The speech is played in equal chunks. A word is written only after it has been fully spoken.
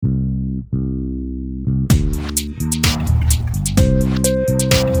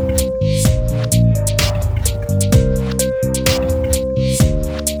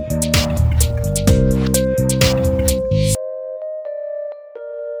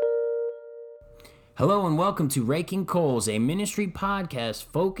Hello and welcome to Raking Coals, a ministry podcast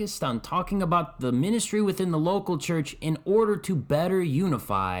focused on talking about the ministry within the local church in order to better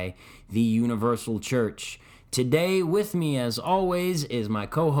unify the universal church. Today with me, as always, is my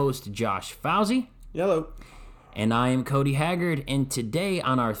co-host Josh Fauzi. Hello. And I am Cody Haggard, and today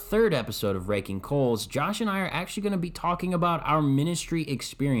on our third episode of Raking Coals, Josh and I are actually going to be talking about our ministry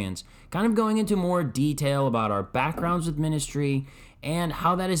experience, kind of going into more detail about our backgrounds with ministry and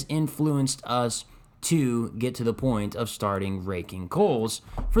how that has influenced us to get to the point of starting Raking Coals.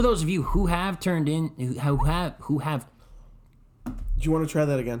 For those of you who have turned in, who have. Do you want to try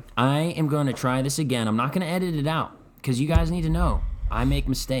that again? I am going to try this again. I'm not going to edit it out because you guys need to know I make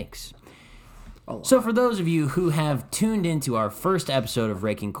mistakes. So for those of you who have tuned into our first episode of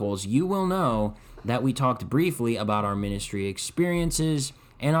Raking Coals, you will know that we talked briefly about our ministry experiences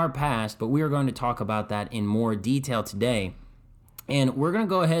and our past, but we are going to talk about that in more detail today. And we're going to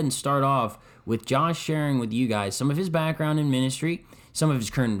go ahead and start off with Josh sharing with you guys some of his background in ministry, some of his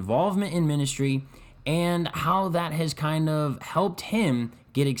current involvement in ministry, and how that has kind of helped him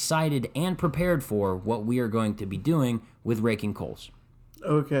get excited and prepared for what we are going to be doing with Raking Coals.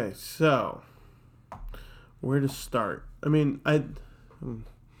 Okay, so where to start? I mean, I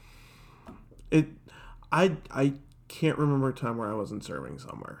can't remember a time where I wasn't serving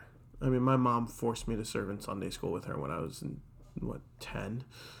somewhere. I mean, my mom forced me to serve in Sunday school with her when I was in 10,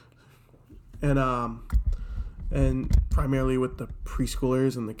 and primarily with the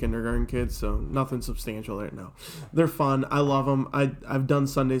preschoolers and the kindergarten kids. So nothing substantial there. No, they're fun. I love them. I've done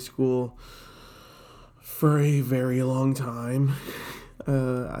Sunday school for a very long time.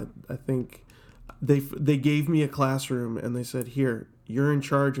 I think they gave me a classroom and they said, "Here, you're in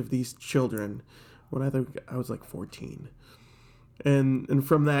charge of these children." When I think I was like 14, and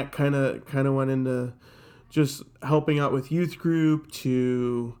from that kind of went into just helping out with youth group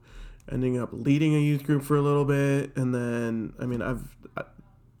to ending up leading a youth group for a little bit, and then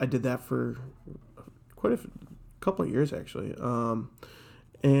I did that for quite a couple of years actually,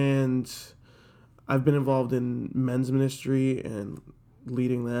 and I've been involved in men's ministry and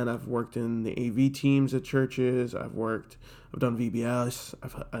leading that. I've worked in the AV teams at churches. I've done VBS.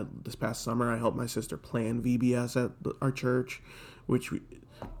 This past summer I helped my sister plan VBS at our church,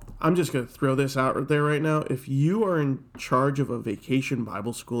 I'm just going to throw this out there right now. If you are in charge of a vacation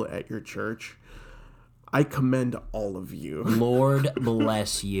Bible school at your church, I commend all of you. Lord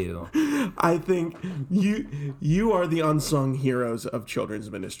bless you. I think you are the unsung heroes of children's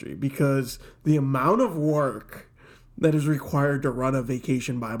ministry, because the amount of work that is required to run a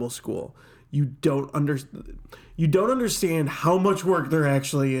vacation Bible school, you don't understand how much work there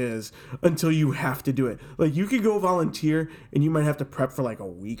actually is until you have to do it. Like, you could go volunteer and you might have to prep for like a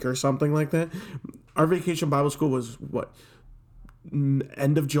week or something like that. Our vacation Bible school was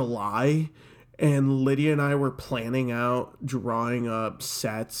end of July, and Lydia and I were drawing up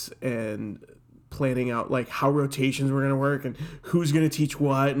sets and planning out like how rotations were going to work and who's going to teach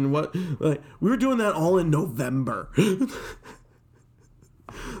what and what. Like, we were doing that all in November.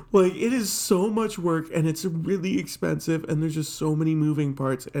 Like, it is so much work, and it's really expensive, and there's just so many moving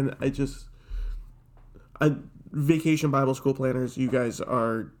parts, and vacation Bible school planners, you guys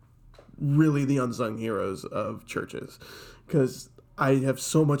are really the unsung heroes of churches, because I have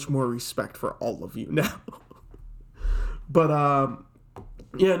so much more respect for all of you now. But,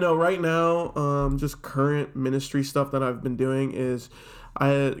 right now, just current ministry stuff that I've been doing is,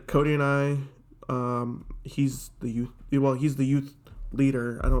 Cody and I, he's the youth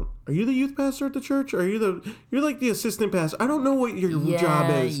leader. Are you the youth pastor at the church? Or you're like the assistant pastor? I don't know what your job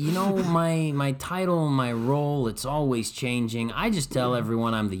is. You know, my title, my role, it's always changing. I just tell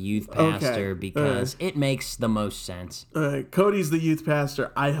everyone I'm the youth pastor because it makes the most sense. Cody's the youth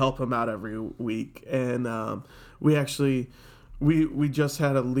pastor. I help him out every week, and we just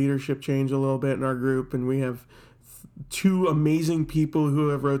had a leadership change a little bit in our group, and we have 2 amazing people who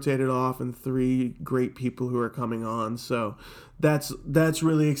have rotated off and 3 great people who are coming on. So that's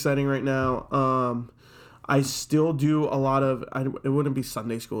really exciting right now. I still do a lot of, it wouldn't be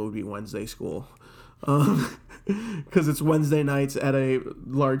Sunday school, it would be Wednesday school. Because it's Wednesday nights at a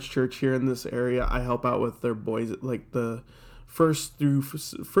large church here in this area. I help out with their boys, like the first through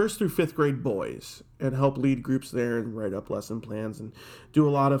 5th grade boys, and help lead groups there and write up lesson plans and do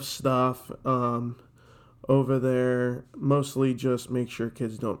a lot of stuff over there. Mostly just make sure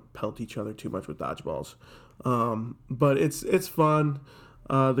kids don't pelt each other too much with dodgeballs. But it's fun.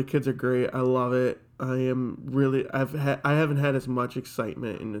 The kids are great. I love it. I haven't had as much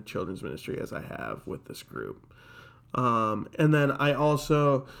excitement in the children's ministry as I have with this group. And then I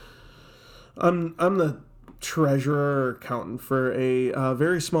also, I'm the treasurer or accountant for a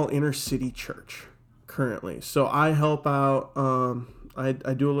very small inner city church. currently. So I help out.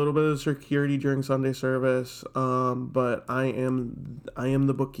 I do a little bit of security during Sunday service, but I am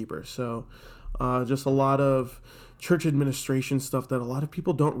the bookkeeper. So just a lot of church administration stuff that a lot of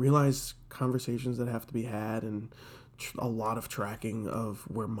people don't realize, conversations that have to be had, and a lot of tracking of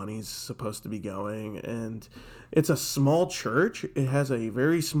where money's supposed to be going. And it's a small church. It has a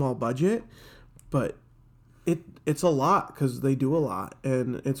very small budget, but it's a lot because they do a lot,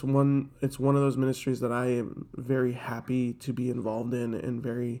 and it's one of those ministries that I am very happy to be involved in, and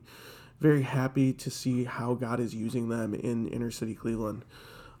very, very happy to see how God is using them in inner city Cleveland.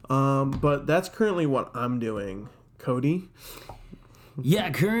 But that's currently what I'm doing. Cody?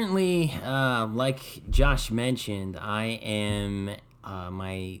 Yeah, currently, like Josh mentioned, I am,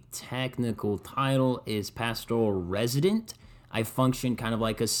 my technical title is pastoral resident. I function kind of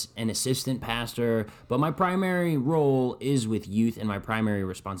like an assistant pastor, but my primary role is with youth, and my primary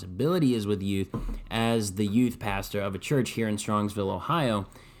responsibility is with youth as the youth pastor of a church here in Strongsville, Ohio.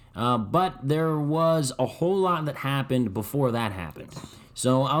 But there was a whole lot that happened before that happened.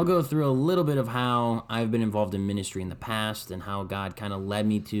 So I'll go through a little bit of how I've been involved in ministry in the past and how God kind of led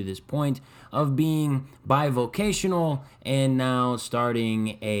me to this point of being bivocational and now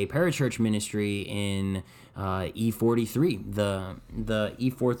starting a parachurch ministry in E43, the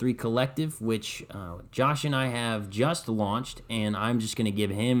E43 Collective, which Josh and I have just launched, and I'm just going to give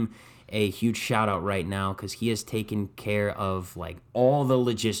him a huge shout out right now because he has taken care of like all the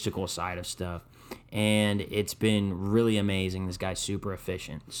logistical side of stuff, and it's been really amazing. This guy's super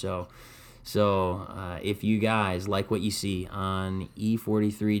efficient. So if you guys like what you see on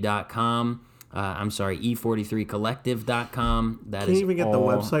E43.com, E43collective.com. Can't even get the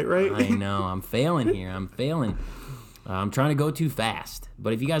website right. I know. I'm failing here. I'm trying to go too fast.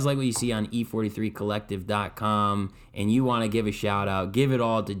 But if you guys like what you see on E43collective.com and you want to give a shout out, give it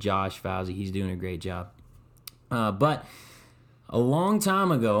all to Josh Fauzi. He's doing a great job. But a long time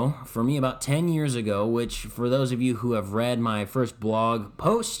ago, for me about 10 years ago, which for those of you who have read my first blog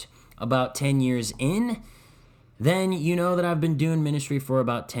post about 10 years in, then you know that I've been doing ministry for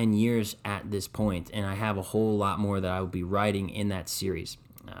about 10 years at this point, and I have a whole lot more that I will be writing in that series.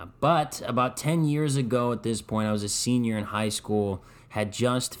 But about 10 years ago at this point, I was a senior in high school, had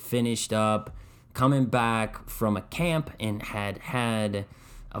just finished up, coming back from a camp, and had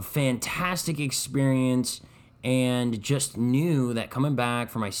a fantastic experience, and just knew that coming back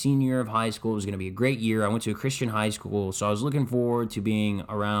for my senior year of high school was going to be a great year. I went to a Christian high school, so I was looking forward to being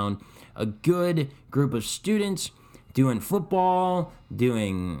around a good group of students, doing football,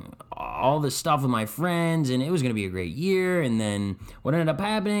 doing all this stuff with my friends, and it was going to be a great year. And then what ended up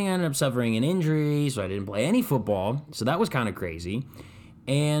happening, I ended up suffering an injury, so I didn't play any football, so that was kind of crazy.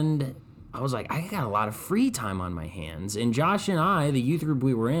 And I was like, I got a lot of free time on my hands. And Josh and I, the youth group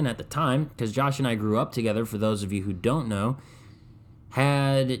we were in at the time, because Josh and I grew up together, for those of you who don't know,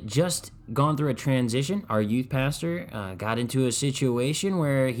 had just gone through a transition. Our youth pastor got into a situation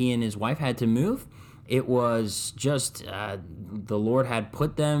where he and his wife had to move. It was just the Lord had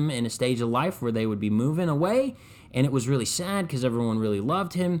put them in a stage of life where they would be moving away, and it was really sad because everyone really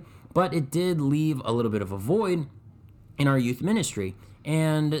loved him, but it did leave a little bit of a void in our youth ministry.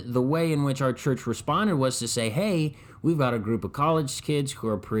 And the way in which our church responded was to say, hey, we've got a group of college kids who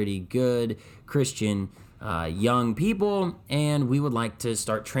are pretty good Christian young people, and we would like to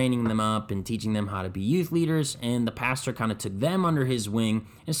start training them up and teaching them how to be youth leaders. And the pastor kind of took them under his wing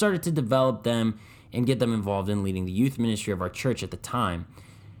and started to develop them and get them involved in leading the youth ministry of our church at the time.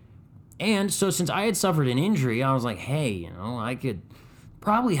 And so since I had suffered an injury, I was like, hey, I could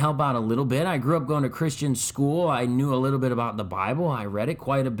probably help out a little bit. I grew up going to Christian school. I knew a little bit about the Bible. I read it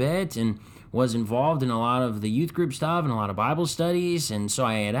quite a bit and was involved in a lot of the youth group stuff and a lot of Bible studies. And so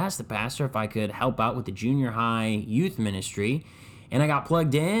I had asked the pastor if I could help out with the junior high youth ministry. And I got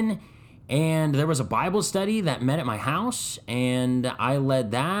plugged in, and there was a Bible study that met at my house, and I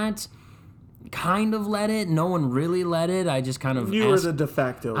led that. Kind of led it. No one really led it. I just kind of You were the de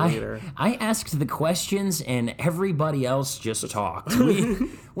facto leader. I asked the questions, and everybody else just talked.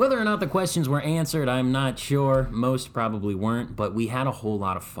 Whether or not the questions were answered, I'm not sure. Most probably weren't, but we had a whole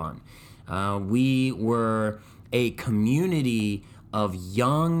lot of fun. We were a community of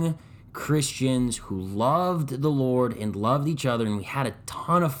young Christians who loved the Lord and loved each other, and we had a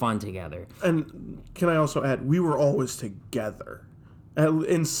ton of fun together. And can I also add, we were always together.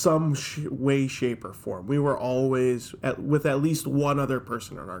 In some way, shape, or form. We were always with at least one other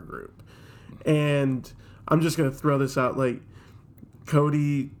person in our group. And I'm just going to throw this out. Like,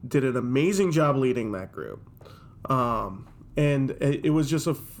 Cody did an amazing job leading that group. And it was just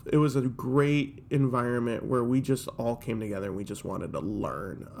it was a great environment where we just all came together and we just wanted to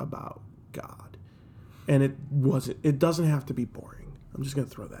learn about God. and it doesn't have to be boring. I'm just going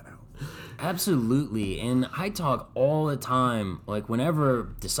to throw that out. Absolutely. And I talk all the time, like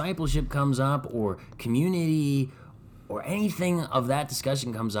whenever discipleship comes up or community or anything of that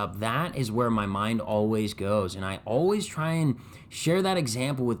discussion comes up, that is where my mind always goes. And I always try and share that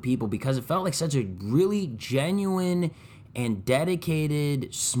example with people because it felt like such a really genuine and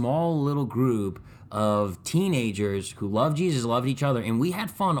dedicated small little group of teenagers who loved Jesus, loved each other, and we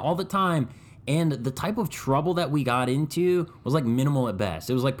had fun all the time. And the type of trouble that we got into was like minimal at best.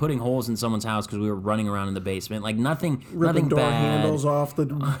 It was like putting holes in someone's house because we were running around in the basement. Like nothing Ripping door bad. handles off the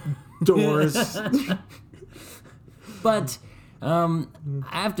doors. But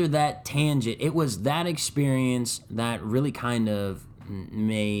after that tangent, it was that experience that really kind of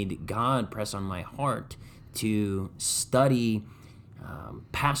made God press on my heart to study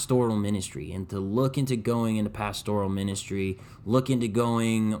pastoral ministry and to look into going into pastoral ministry, look into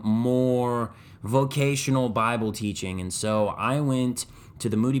going more vocational Bible teaching. And so I went to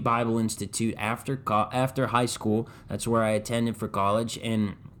the Moody Bible Institute after high school. That's where I attended for college.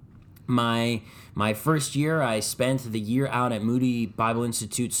 And my first year, I spent the year out at Moody Bible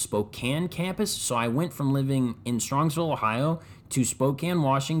Institute's Spokane campus. So I went from living in Strongsville, Ohio, to Spokane,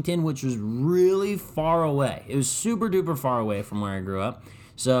 Washington, which was really far away. It was super duper far away from where I grew up.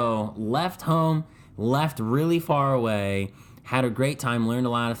 So left home, left really far away, had a great time, learned a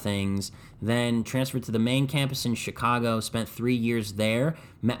lot of things, then transferred to the main campus in Chicago, spent 3 years there,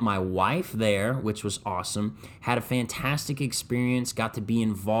 met my wife there, which was awesome, had a fantastic experience, got to be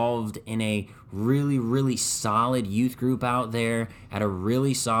involved in a really, really solid youth group out there at a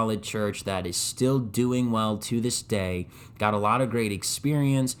really solid church that is still doing well to this day, got a lot of great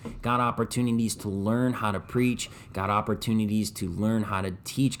experience, got opportunities to learn how to preach, got opportunities to learn how to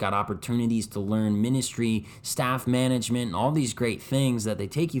teach, got opportunities to learn ministry, staff management, and all these great things that they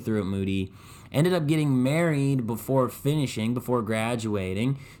take you through at Moody. Ended up getting married before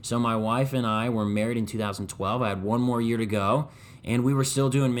graduating. So my wife and I were married in 2012. I had one more year to go, and we were still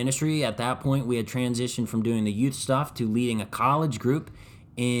doing ministry. At that point, we had transitioned from doing the youth stuff to leading a college group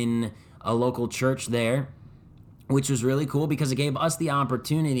in a local church there, which was really cool because it gave us the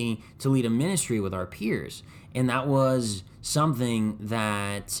opportunity to lead a ministry with our peers. And that was something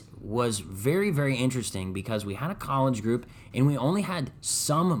that was very, very interesting because we had a college group and we only had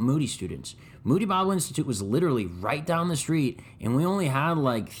some Moody students. Moody Bible Institute was literally right down the street, and we only had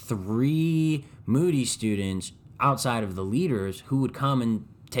like 3 Moody students outside of the leaders who would come and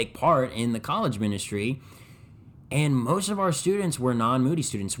take part in the college ministry. And most of our students were non-Moody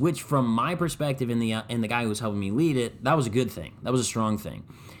students, which from my perspective and the guy who was helping me lead it, that was a good thing. That was a strong thing.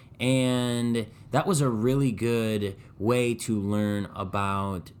 And that was a really good way to learn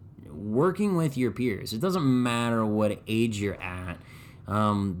about working with your peers. It doesn't matter what age you're at,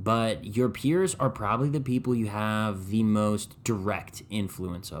 but your peers are probably the people you have the most direct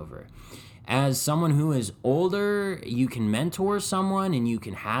influence over. As someone who is older, you can mentor someone and you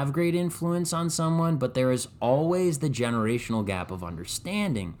can have great influence on someone, but there is always the generational gap of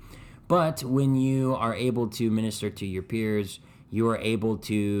understanding. But when you are able to minister to your peers, you are able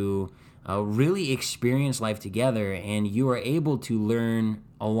to really experience life together, and you are able to learn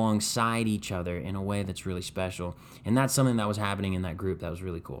alongside each other in a way that's really special. And that's something that was happening in that group that was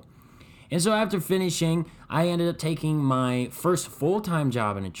really cool. And so after finishing, I ended up taking my first full-time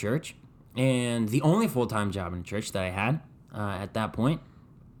job in a church, and the only full-time job in a church that I had at that point.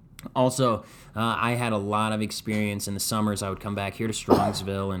 Also, I had a lot of experience in the summers. I would come back here to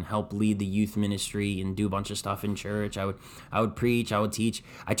Strongsville and help lead the youth ministry and do a bunch of stuff in church. I would preach, I would teach.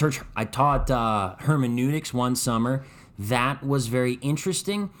 I taught hermeneutics one summer. That was very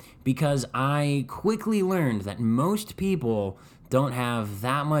interesting because I quickly learned that most people don't have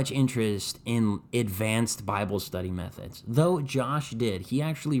that much interest in advanced Bible study methods. Though Josh did. He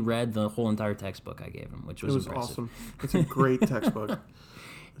actually read the whole entire textbook I gave him, which was impressive. Awesome. It's a great textbook.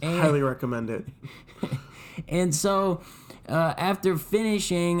 Highly recommend it. And so after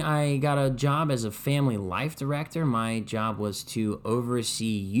finishing, I got a job as a family life director. My job was to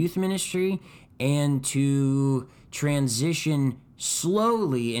oversee youth ministry and to transition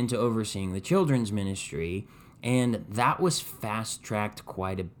slowly into overseeing the children's ministry. And that was fast-tracked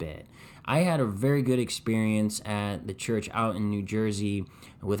quite a bit. I had a very good experience at the church out in New Jersey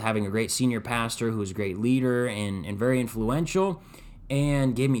with having a great senior pastor who was a great leader and very influential,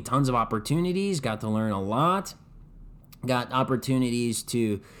 and gave me tons of opportunities, got to learn a lot, got opportunities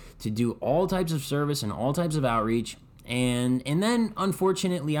to do all types of service and all types of outreach. And then,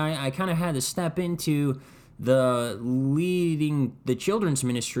 unfortunately, I kind of had to step into the leading the children's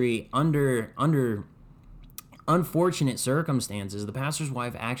ministry under unfortunate circumstances, the pastor's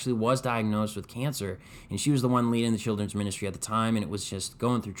wife actually was diagnosed with cancer, and she was the one leading the children's ministry at the time, and it was just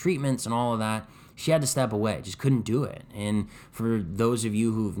going through treatments and all of that. She had to step away, just couldn't do it. And for those of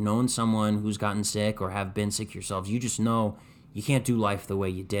you who've known someone who's gotten sick or have been sick yourselves, you just know you can't do life the way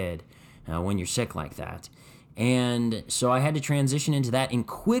you did when you're sick like that. And so I had to transition into that and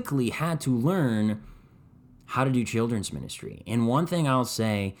quickly had to learn how to do children's ministry. And one thing I'll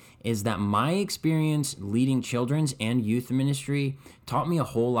say is that my experience leading children's and youth ministry taught me a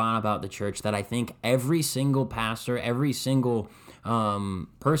whole lot about the church that I think every single pastor, every single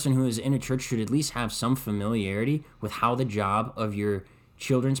person who is in a church should at least have some familiarity with how the job of your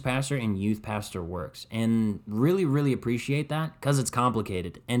children's pastor and youth pastor works. And really, really appreciate that, because it's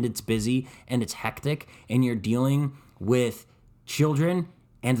complicated and it's busy and it's hectic, and you're dealing with children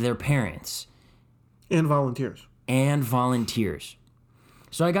and their parents. And volunteers.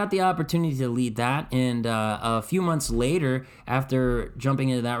 So I got the opportunity to lead that, and a few months later, after jumping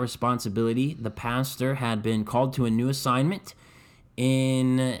into that responsibility, the pastor had been called to a new assignment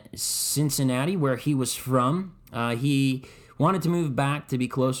in Cincinnati, where he was from. He wanted to move back to be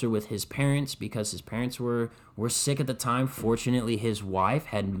closer with his parents because his parents were sick at the time. Fortunately, his wife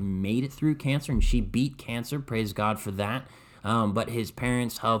had made it through cancer, and she beat cancer. Praise God for that. But his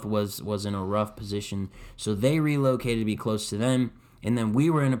parents' health was in a rough position, so they relocated to be close to them. And then we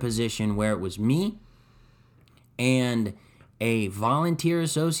were in a position where it was me and a volunteer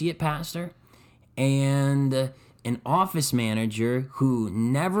associate pastor and an office manager who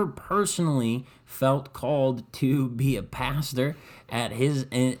never personally felt called to be a pastor at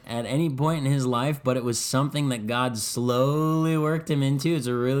any point in his life, but it was something that God slowly worked him into. It's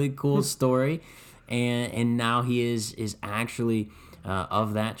a really cool story. And now he is actually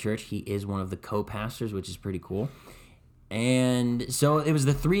of that church. He is one of the co-pastors, which is pretty cool. And so it was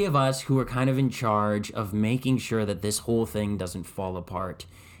the three of us who were kind of in charge of making sure that this whole thing doesn't fall apart.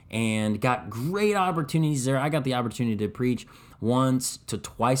 And got great opportunities there. I got the opportunity to preach once to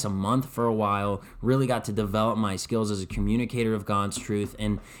twice a month for a while. Really got to develop my skills as a communicator of God's truth.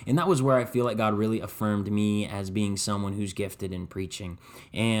 And that was where I feel like God really affirmed me as being someone who's gifted in preaching.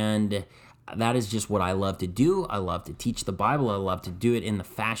 And that is just what I love to do. I love to teach the Bible. I love to do it in the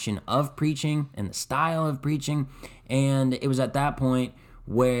fashion of preaching and the style of preaching. And it was at that point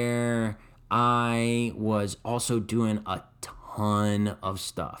where I was also doing a ton of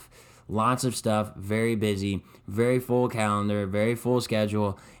stuff. Lots of stuff, very busy, very full calendar, very full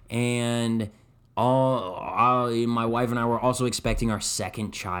schedule. And my wife and I were also expecting our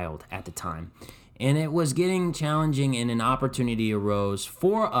second child at the time. And it was getting challenging, and an opportunity arose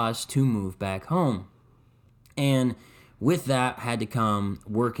for us to move back home. And with that had to come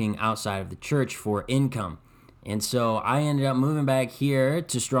working outside of the church for income. And so I ended up moving back here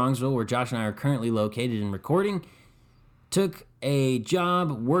to Strongsville, where Josh and I are currently located and recording. Took a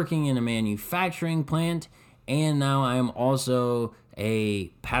job working in a manufacturing plant, and now I am also a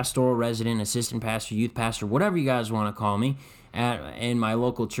pastoral resident, assistant pastor, youth pastor, whatever you guys want to call me, in my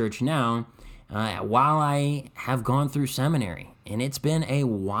local church now. While I have gone through seminary, and it's been a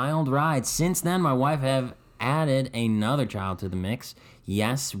wild ride. Since then, my wife have added another child to the mix.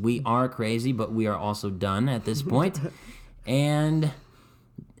 Yes, we are crazy, but we are also done at this point. And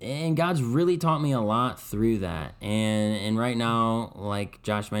God's really taught me a lot through that. And right now, like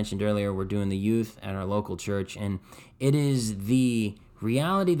Josh mentioned earlier, we're doing the youth at our local church, and it is the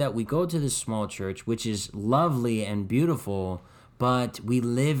reality that we go to this small church, which is lovely and beautiful, but we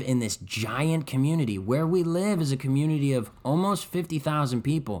live in this giant community. Where we live is a community of almost 50,000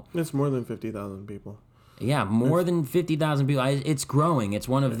 people. It's more than 50,000 people. Yeah, more than 50,000 people. It's growing. It's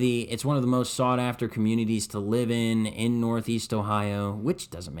one of the most sought after communities to live in Northeast Ohio, which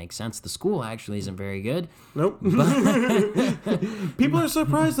doesn't make sense. The school actually isn't very good. Nope. People are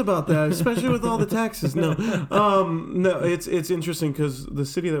surprised about that, especially with all the taxes. No, it's interesting because the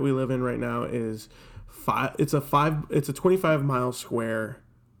city that we live in right now is it's a 25-mile square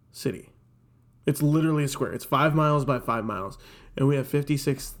city. It's literally a square. It's 5 miles by 5 miles, and we have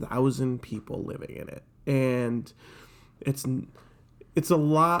 56,000 people living in it. And it's a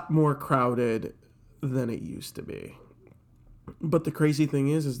lot more crowded than it used to be. But the crazy thing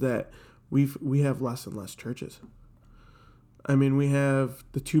is that we have less and less churches. I mean, we have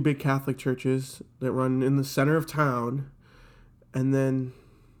the two big Catholic churches that run in the center of town, and then,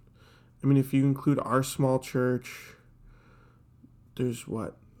 I mean, if you include our small church, there's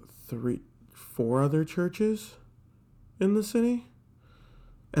 4 other churches in the city.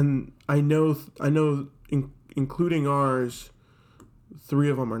 And I know, including ours, 3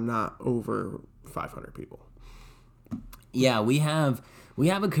 of them are not over 500 people. Yeah, we have We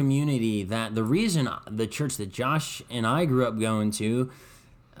have a community that the reason the church that Josh and I grew up going to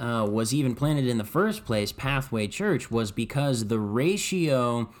was even planted in the first place, Pathway Church, was because the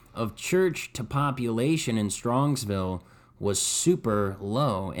ratio of church to population in Strongsville was super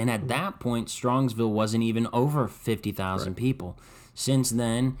low. And at that point, Strongsville wasn't even over 50,000 people. Since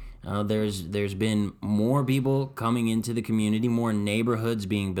then, there's been more people coming into the community, more neighborhoods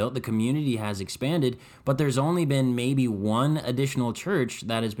being built. The community has expanded, but there's only been maybe one additional church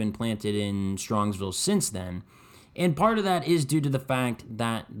that has been planted in Strongsville since then. And part of that is due to the fact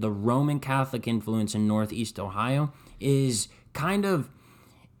that the Roman Catholic influence in Northeast Ohio is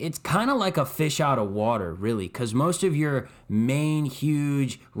it's kind of like a fish out of water, really, because most of your main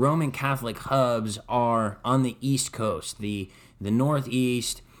huge Roman Catholic hubs are on the East Coast, the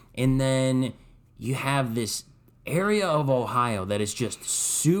Northeast, and then you have this area of Ohio that is just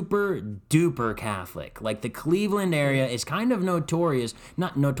super duper Catholic. Like the Cleveland area is kind of notorious,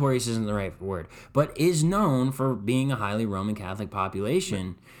 not notorious isn't the right word, but is known for being a highly Roman Catholic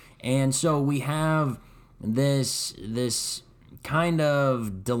population. And so we have this kind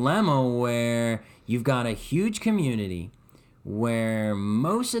of dilemma where you've got a huge community where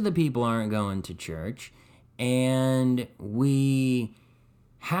most of the people aren't going to church, and we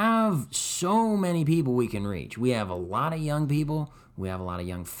have so many people we can reach. We have a lot of young people. We have a lot of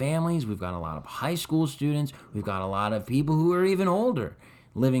young families. We've got a lot of high school students. We've got a lot of people who are even older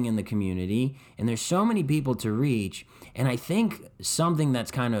living in the community. And there's so many people to reach. And I think something that's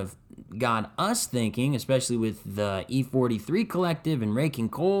kind of got us thinking, especially with the E43 Collective and Raking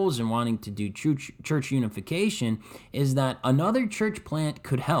Coals and wanting to do church unification, is that another church plant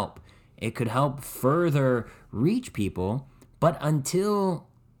could help. It could help further reach people. But until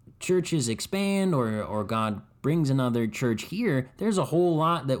churches expand or God brings another church here, there's a whole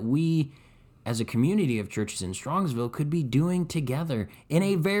lot that we as a community of churches in Strongsville could be doing together in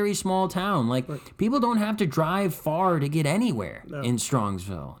a very small town. Like, people don't have to drive far to get anywhere in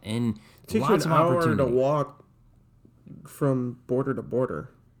Strongsville. And it takes lots you of an hour opportunity. to walk from border to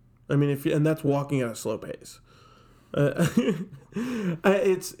border. I mean, and that's walking at a slow pace.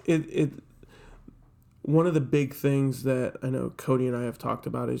 One of the big things that I know Cody and I have talked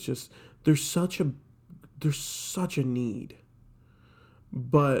about is just there's such a need.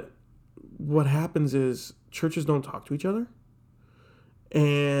 But what happens is churches don't talk to each other,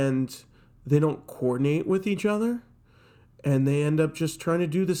 and they don't coordinate with each other, and they end up just trying to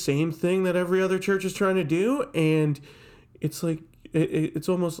do the same thing that every other church is trying to do. And it's like it's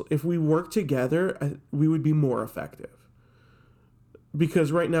almost, if we work together, we would be more effective.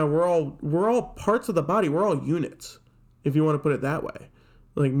 Because right now we're all parts of the body. We're all units, if you want to put it that way,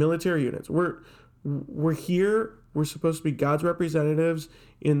 like military units. We're here. We're supposed to be God's representatives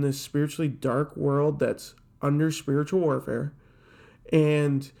in this spiritually dark world that's under spiritual warfare,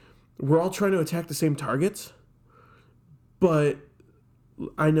 and we're all trying to attack the same targets. But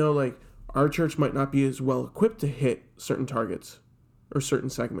I know, like, our church might not be as well equipped to hit certain targets or certain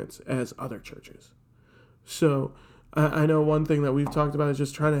segments as other churches. So I know one thing that we've talked about is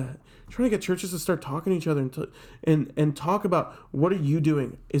just trying to get churches to start talking to each other and talk about, what are you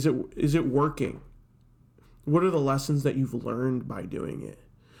doing? Is it working? What are the lessons that you've learned by doing it?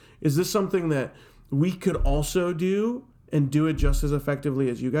 Is this something that we could also do and do it just as effectively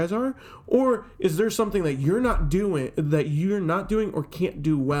as you guys are? Or is there something that you're not doing or can't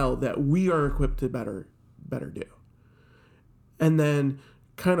do well that we are equipped to better do? And then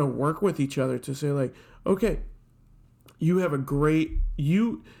kind of work with each other to say, like, okay,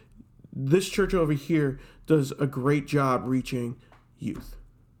 this church over here does a great job reaching youth.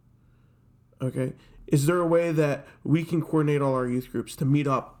 Okay? Is there a way that we can coordinate all our youth groups to meet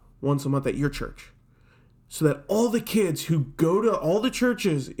up once a month at your church, so that all the kids who go to all the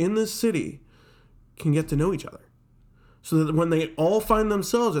churches in this city can get to know each other? So that when they all find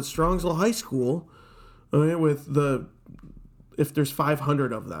themselves at Strongsville High School, okay, if there's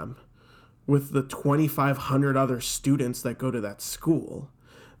 500 of them, with the 2,500 other students that go to that school,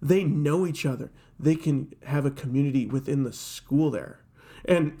 they know each other. They can have a community within the school there.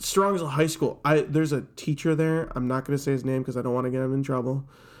 And Strongsville High School, there's a teacher there. I'm not going to say his name because I don't want to get him in trouble.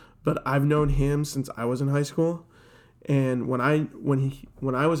 But I've known him since I was in high school. And when I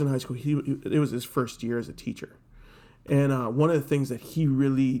was in high school, it was his first year as a teacher. And one of the things that he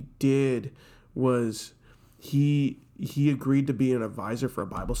really did was he agreed to be an advisor for a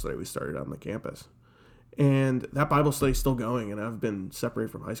Bible study we started on the campus. And that Bible study is still going, and I've been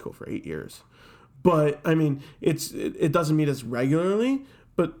separated from high school for 8 years. But, I mean, it doesn't meet us regularly,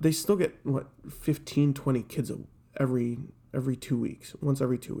 but they still get, 15, 20 kids every 2 weeks, once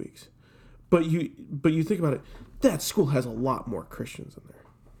every 2 weeks. But you think about it, that school has a lot more Christians in there.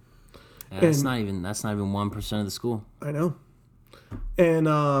 That's not even 1% of the school. I know. And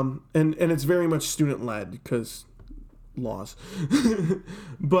it's very much student led because laws.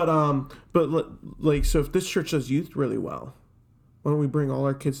 but like, so if this church does youth really well, why don't we bring all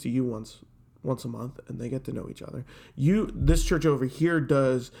our kids to you once a month and they get to know each other? This church over here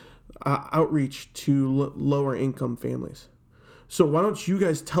does outreach to lower income families. So why don't you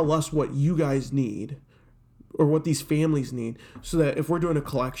guys tell us what you guys need, or what these families need, so that if we're doing a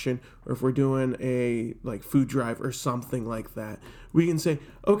collection or if we're doing a like food drive or something like that, we can say,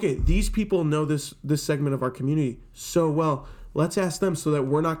 okay, these people know this segment of our community so well. Let's ask them so that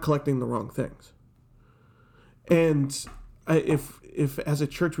we're not collecting the wrong things. And if as a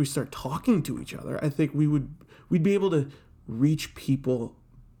church we start talking to each other, I think we'd be able to reach people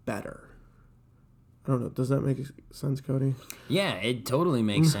better. I don't know. Does that make sense, Cody? Yeah, it totally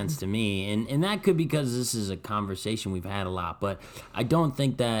makes sense to me. And that could be because this is a conversation we've had a lot, but I don't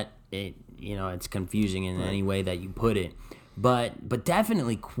think that it's confusing in any way that you put it. But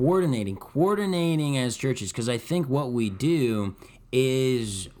definitely coordinating as churches, because I think what we do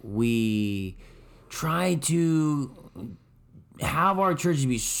is we try to have our churches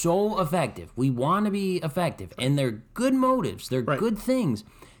be so effective. We want to be effective, and they're good motives. They're good things,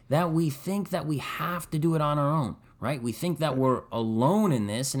 that we think that we have to do it on our own, right? We think that we're alone in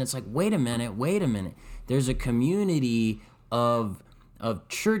this, and it's like, wait a minute. There's a community of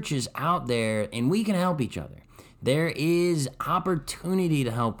churches out there, and we can help each other. There is opportunity to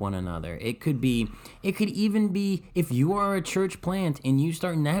help one another. It could even be if you are a church plant and you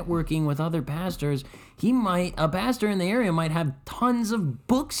start networking with other pastors, a pastor in the area might have tons of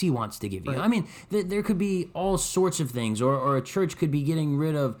books he wants to give you. Right. I mean, there could be all sorts of things, or a church could be getting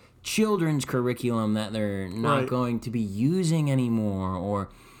rid of children's curriculum that they're not going to be using anymore, or,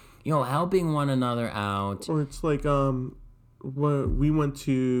 helping one another out. Or it's like, we went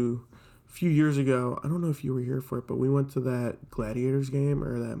to a few years ago, I don't know if you were here for it, but we went to that Gladiators game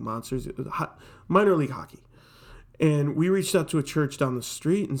or that Monsters, minor league hockey. And we reached out to a church down the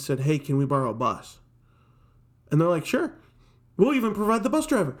street and said, hey, can we borrow a bus? And they're like, sure. We'll even provide the bus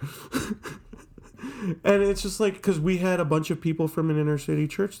driver. And it's just like, because we had a bunch of people from an inner city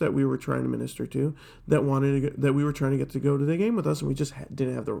church that we were trying to minister to that that we were trying to get to go to the game with us, and we just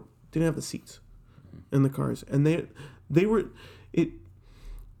didn't have the seats in the cars. And they were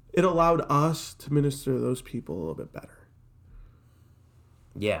it allowed us to minister to those people a little bit better.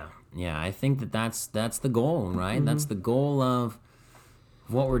 Yeah, I think that's the goal, right? Mm-hmm. That's the goal of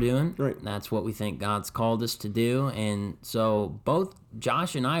what we're doing. Right. That's what we think God's called us to do. And so both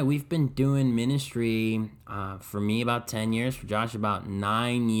Josh and I, we've been doing ministry, for me about 10 years, for Josh about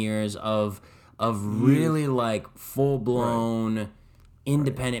 9 years of really like full-blown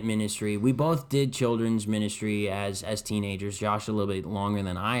independent ministry. We both did children's ministry as teenagers. Josh a little bit longer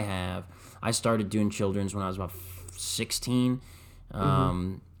than I have. I started doing children's when I was about 16.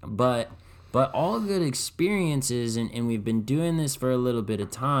 But all good experiences, and we've been doing this for a little bit of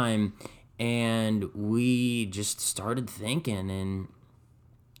time, and we just started thinking, and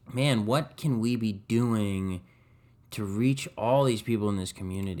man, what can we be doing to reach all these people in this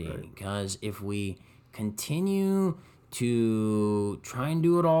community? Because if we continue to try and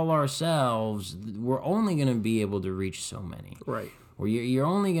do it all ourselves, we're only going to be able to reach so many. Right. Or you're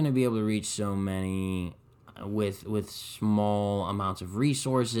only going to be able to reach so many with small amounts of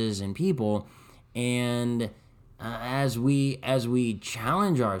resources and people. And as we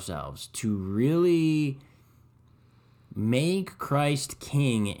challenge ourselves to really make Christ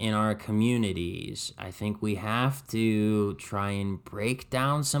king in our communities, I think we have to try and break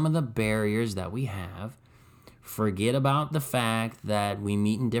down some of the barriers that we have. Forget about the fact that we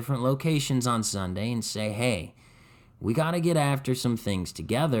meet in different locations on Sunday and say, hey, we got to get after some things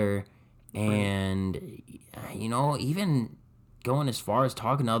together. And, even going as far as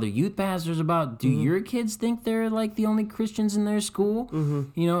talking to other youth pastors about, do your kids think they're like the only Christians in their school?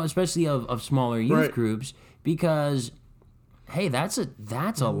 Especially of smaller youth groups, because, hey, that's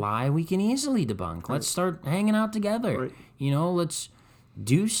a lie we can easily debunk. Let's start hanging out together. Let's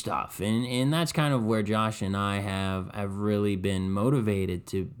do stuff. And that's kind of where Josh and I have really been motivated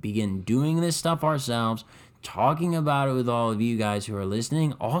to begin doing this stuff ourselves, talking about it with all of you guys who are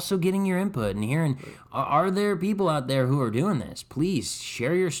listening, also getting your input and hearing, are there people out there who are doing this? Please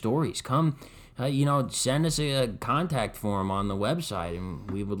share your stories. Come, send us a contact form on the website, and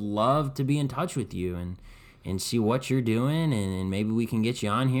we would love to be in touch with you and see what you're doing, and maybe we can get you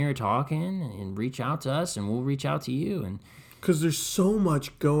on here talking and reach out to us, and we'll reach out to you. And Because there's so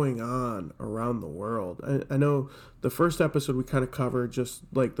much going on around the world. I know the first episode we kind of covered just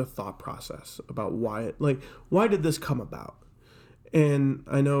like the thought process about why did this come about? And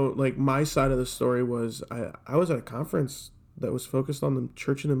I know like my side of the story was I was at a conference that was focused on the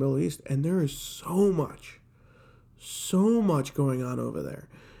church in the Middle East, and there is so much going on over there.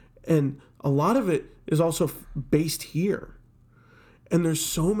 And a lot of it is also based here. And there's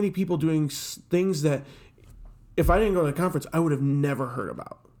so many people doing things that if I didn't go to the conference, I would have never heard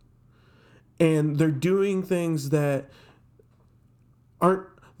about. And they're doing things that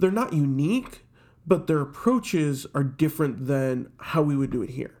they're not unique, but their approaches are different than how we would do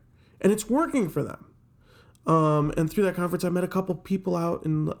it here. And it's working for them. And through that conference, I met a couple people out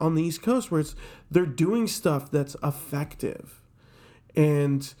on the East Coast where they're doing stuff that's effective.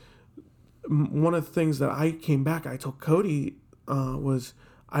 And one of the things that I came back, I told Cody was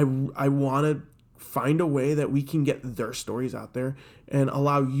I want to find a way that we can get their stories out there and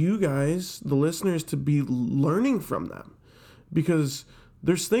allow you guys, the listeners, to be learning from them. Because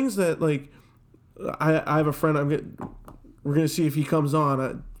there's things that, like, I have a friend, we're going to see if he comes on.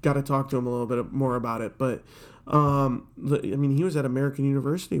 I got to talk to him a little bit more about it. But, I mean, he was at American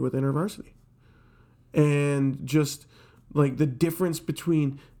University with InterVarsity. And just, like, the difference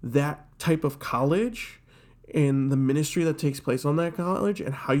between that type of college and the ministry that takes place on that college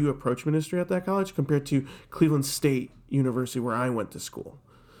and how you approach ministry at that college compared to Cleveland State University where I went to school.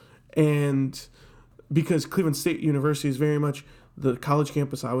 And because Cleveland State University is very much the college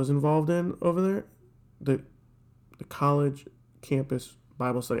campus I was involved in over there, the college campus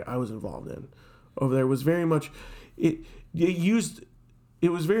Bible study I was involved in over there was very much, it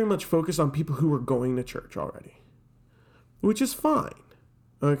was very much focused on people who were going to church already, which is fine.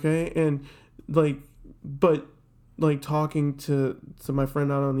 Okay. And but talking to my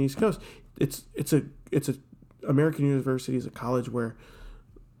friend out on the East Coast, it's American University is a college where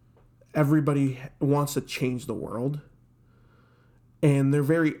everybody wants to change the world, and they're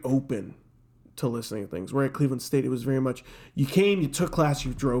very open to listening to things. Where at Cleveland State, it was very much you came, you took class,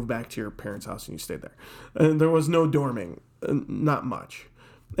 you drove back to your parents' house, and you stayed there, and there was no dorming, not much,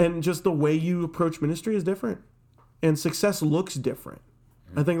 and just the way you approach ministry is different, and success looks different.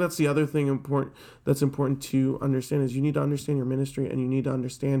 I think that's the other thing that's important to understand is you need to understand your ministry, and you need to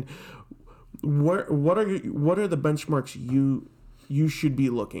understand what are the benchmarks you should be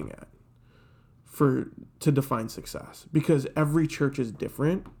looking at to define success, because every church is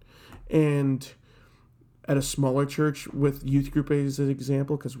different. And at a smaller church with youth group as an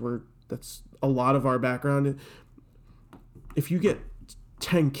example, because that's a lot of our background, if you get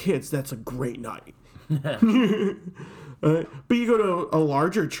 10 kids, that's a great night. But you go to a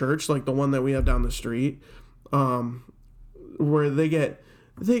larger church like the one that we have down the street, where they get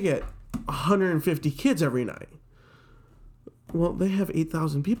 150 kids every night. Well, they have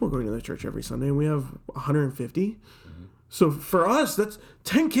 8,000 people going to the church every Sunday, and we have 150. Mm-hmm. So for us, that's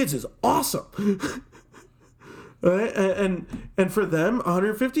 10 kids is awesome. Right? And for them,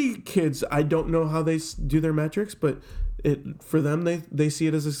 150 kids, I don't know how they do their metrics, but for them, they see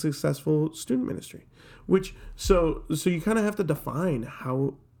it as a successful student ministry. So you kind of have to define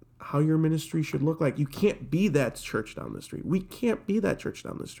how your ministry should look like. You can't be that church down the street. We can't be that church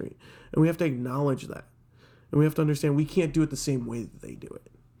down the street. And we have to acknowledge that. And we have to understand we can't do it the same way that they do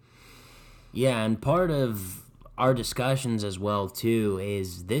it. Yeah, and part of our discussions as well, too,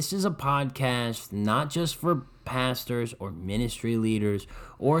 is this is a podcast not just for pastors or ministry leaders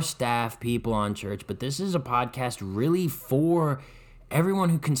or staff people on church, but this is a podcast really for everyone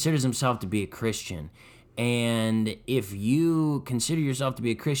who considers himself to be a Christian. And if you consider yourself to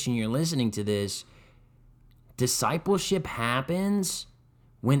be a Christian, you're listening to this, discipleship happens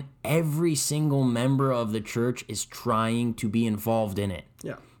when every single member of the church is trying to be involved in it.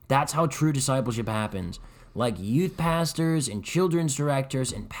 Yeah. That's how true discipleship happens. Like youth pastors and children's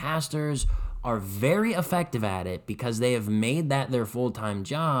directors and pastors are very effective at it because they have made that their full-time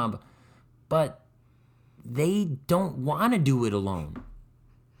job, but they don't want to do it alone.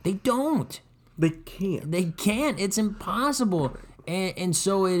 They don't. They can't. They can't. It's impossible. And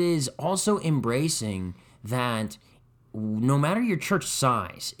so it is also embracing that no matter your church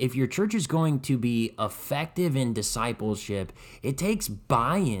size, if your church is going to be effective in discipleship, it takes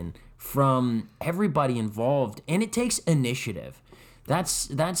buy-in from everybody involved, and it takes initiative. That's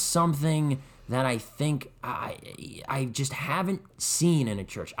something that I think I just haven't seen in a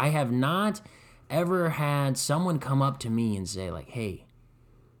church. I have not ever had someone come up to me and say, like, hey,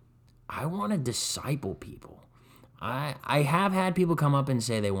 I want to disciple people. I have had people come up and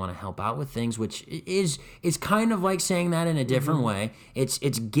say they want to help out with things, which is kind of like saying that in a different way. It's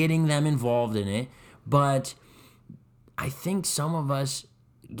getting them involved in it, but I think some of us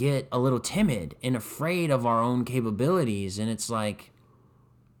get a little timid and afraid of our own capabilities, and it's like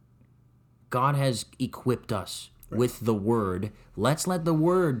God has equipped us with the Word. Let's let the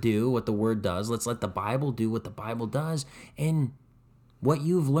Word do what the Word does. Let's let the Bible do what the Bible does. And what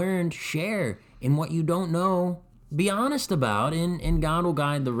you've learned, share. And what you don't know, be honest about, and God will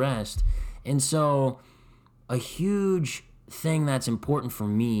guide the rest. And so a huge thing that's important for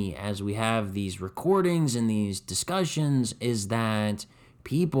me as we have these recordings and these discussions is that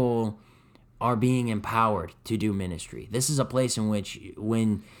people are being empowered to do ministry. This is a place in which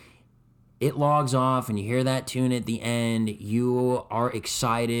when it logs off and you hear that tune at the end, you are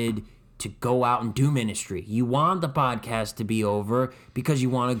excited to go out and do ministry. You want the podcast to be over because you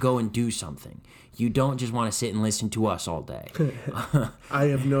want to go and do something. You don't just want to sit and listen to us all day. I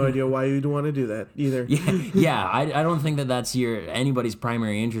have no idea why you'd want to do that either. Yeah, I don't think that that's anybody's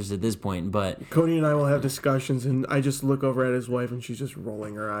primary interest at this point, but Cody and I will have discussions, and I just look over at his wife, and she's just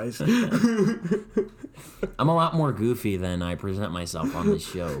rolling her eyes. I'm a lot more goofy than I present myself on this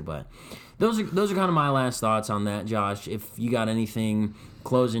show, but those are kind of my last thoughts on that, Josh. If you got anything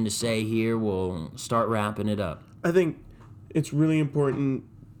closing to say here, we'll start wrapping it up. I think it's really important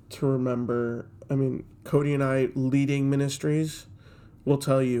to remember, Cody and I leading ministries will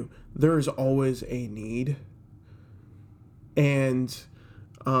tell you there is always a need. And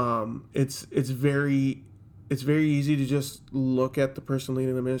it's very easy to just look at the person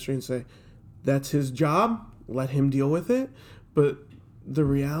leading the ministry and say, that's his job, let him deal with it. But the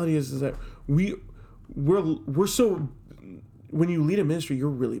reality is that we're so, when you lead a ministry, you're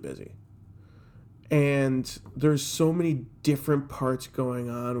really busy. And there's so many different parts going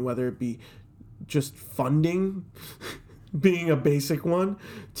on, whether it be just funding being a basic one,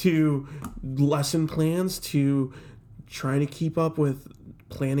 to lesson plans, to trying to keep up with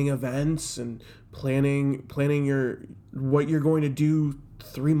planning events and planning what you're going to do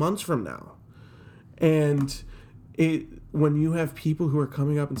 3 months from now. And when you have people who are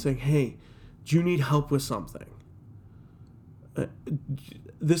coming up and saying, hey, do you need help with something?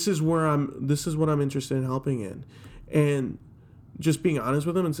 This is what I'm interested in helping in. And just being honest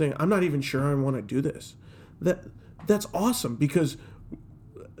with them and saying, I'm not even sure I want to do this. That's awesome, because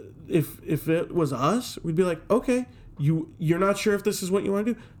if it was us, we'd be like, okay, you're not sure if this is what you want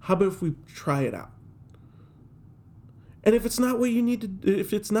to do. How about if we try it out? And if it's not what you need to,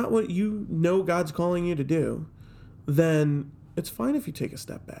 if it's not what you know God's calling you to do, then it's fine if you take a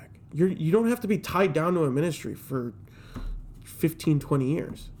step back. You don't have to be tied down to a ministry for 15, 20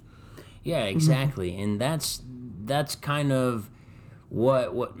 years. Yeah, exactly. And that's kind of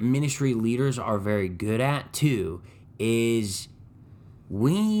what ministry leaders are very good at too, is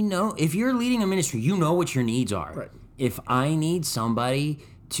we know, if you're leading a ministry, you know what your needs are. Right. If I need somebody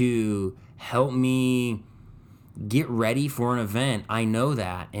to help me get ready for an event, I know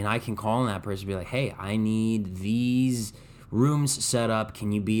that, and I can call on that person and be like, hey, I need these rooms set up.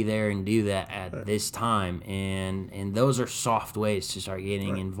 Can you be there and do that at this time? And those are soft ways to start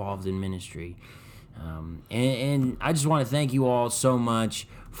getting involved in ministry. And I just want to thank you all so much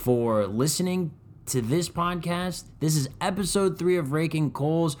for listening to this podcast. This is episode 3 of Raking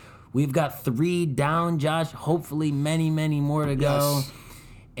Coals. We've got 3 down, Josh. Hopefully many, many more to go. Yes.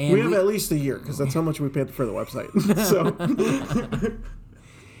 And we have at least a year, because that's how much we paid for the website. So.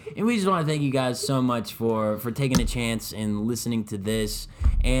 And we just want to thank you guys so much for taking a chance and listening to this.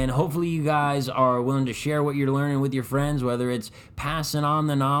 And hopefully you guys are willing to share what you're learning with your friends, whether it's passing on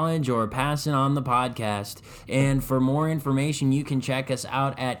the knowledge or passing on the podcast. And for more information, you can check us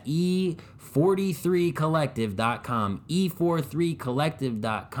out at e43collective.com,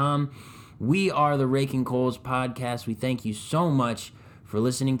 e43collective.com. We are the Raking Coals podcast. We thank you so much for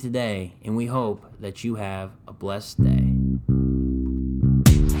listening today, and we hope that you have a blessed day.